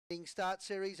Start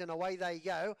series, and away they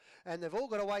go, and they've all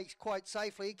got away quite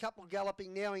safely. A couple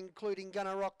galloping now, including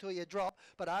Gonna Rock Till You Drop,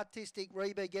 but Artistic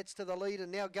Reba gets to the lead,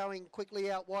 and now going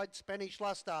quickly out wide. Spanish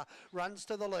Luster runs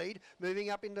to the lead. Moving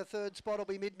up into third spot will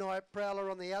be Midnight Prowler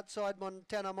on the outside.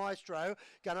 Montana Maestro.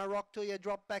 Gonna Rock Till You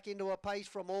Drop back into a pace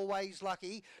from Always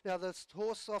Lucky. Now the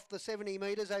horse off the 70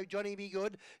 metres, Oh Johnny Be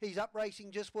Good. He's up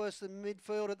racing just worse than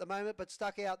midfield at the moment, but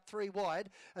stuck out 3 wide,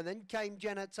 and then came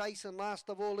Janet's Ace, and last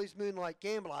of all is Moonlight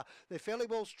Gambler. They're fairly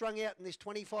well strung out in this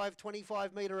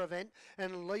 25 metre event,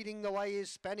 and leading the way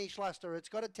is Spanish Luster. It's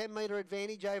got a 10 metre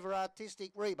advantage over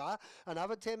Artistic Reba.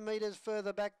 Another 10 metres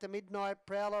further back to Midnight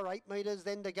Prowler, 8 metres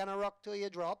then to Gonna Rock Till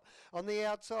You Drop. On the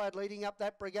outside, leading up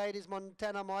that brigade is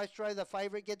Montana Maestro. The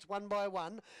favourite gets 1 by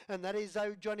 1, and that is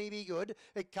Oh Johnny Be Good.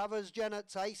 It covers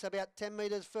Janet's Ace about 10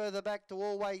 metres further back to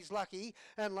Always Lucky,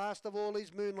 and last of all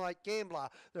is Moonlight Gambler.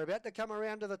 They're about to come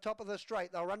around to the top of the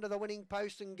straight. They'll run to the winning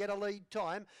post and get a lead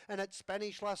time, and it's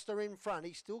Spanish Luster in front.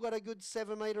 He's still got a good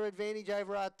 7 metre advantage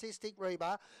over Artistic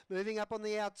Reba. Moving up on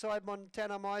the outside,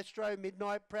 Montana Maestro,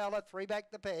 Midnight Prowler, 3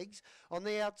 back the pegs. On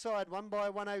the outside, 1 by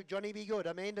 1, Oh Johnny Be Good.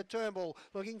 Amanda Turnbull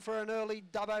looking for an early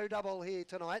DUBBO double here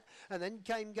tonight. And then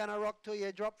came Gonna Rock Till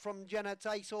You Drop from Janet's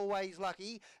Ace, Always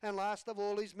Lucky. And last of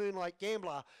all is Moonlight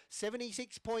Gambler.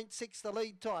 76.6 the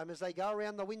lead time as they go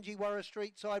around the Wingy-Warra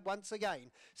Street side once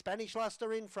again. Spanish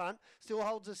Luster in front, still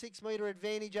holds a 6 metre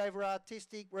advantage over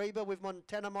Artistic Reba, with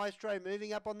Montana Maestro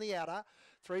moving up on the outer.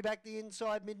 3 back the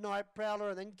inside, Midnight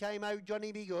Prowler, and then came Oh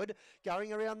Johnny Be Good.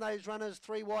 Going around those runners,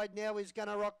 3 wide now is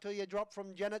Gonna Rock Till You Drop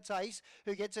from Janet's Ace,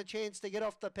 who gets a chance to get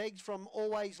off the pegs from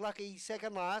Always Lucky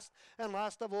second last, and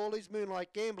last of all is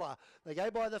Moonlight Gambler. They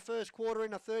go by the first quarter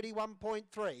in a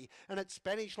 31.3, and it's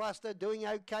Spanish Luster doing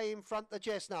okay in front, the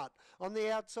Chestnut. On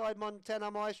the outside, Montana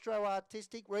Maestro,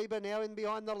 Artistic Reba now in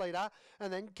behind the leader,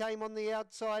 and then came on the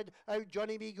outside Oh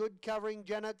Johnny Be Good covering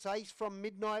Janet's Ace from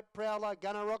Midnight Prowler.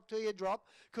 Gonna Rock Till You Drop.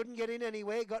 Couldn't get in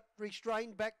anywhere, got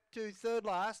restrained back to third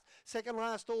last. Second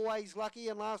last, Always Lucky,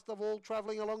 and last of all,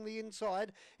 travelling along the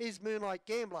inside, is Moonlight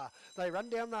Gambler. They run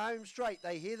down the home straight.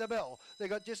 They hear the bell. They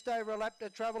got just over a lap to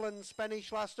travel, and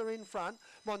Spanish Luster in front.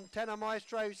 Montana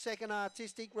Maestro second,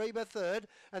 Artistic Reba third,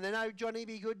 and then Oh Johnny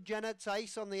Be Good, Janet's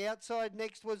Ace. On the outside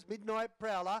next was Midnight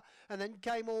Prowler, and then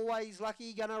came Always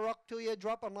Lucky, Gonna Rock Till You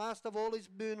Drop, and last of all is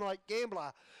Moonlight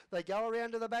Gambler. They go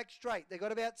around to the back straight. They've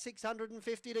got about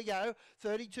 650 to go.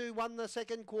 32-1 the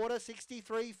second quarter,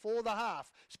 63 for the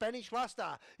half. Spanish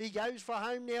Luster, he goes for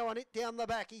home now on it down the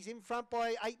back. He's in front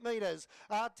by 8 metres.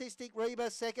 Artistic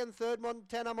Reba second, third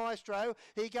Montana Maestro.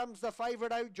 Here comes the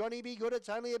favourite, Oh Johnny Be Good. It's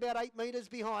only about 8 metres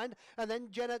behind. And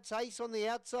then Janet's Ace on the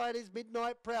outside is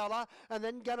Midnight Prowler. And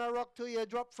then Gonna Rock Till You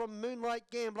Drop from Moonlight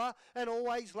Gambler. And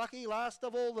Always Lucky last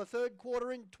of all, the third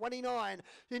quarter in 29.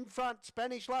 In front,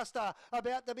 Spanish Luster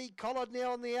about to be collared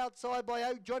now on the outside by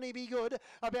Oh Johnny Be Good.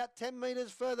 About 10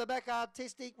 metres further back,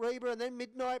 Artistic Reba, and then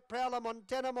Midnight Prowler,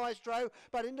 Montana Maestro,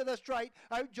 but into the straight,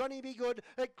 Oh Johnny Be Good.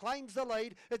 It claims the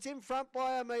lead. It's in front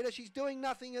by a metre. She's doing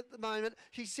nothing at the moment.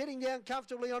 She's sitting down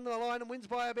comfortably onto the line and wins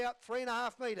by about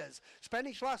 3.5 metres.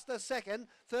 Spanish Luster second.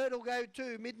 Third will go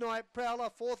to Midnight Prowler.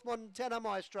 Fourth, Montana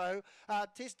Maestro.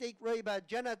 Artistic Reba,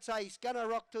 Janet's Ace, Gonna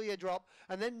Rock Till You Drop,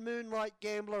 and then Moonlight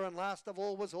Gambler, and last of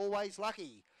all was Always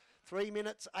Lucky. 3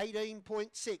 minutes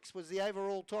 18.6 was the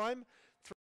overall time.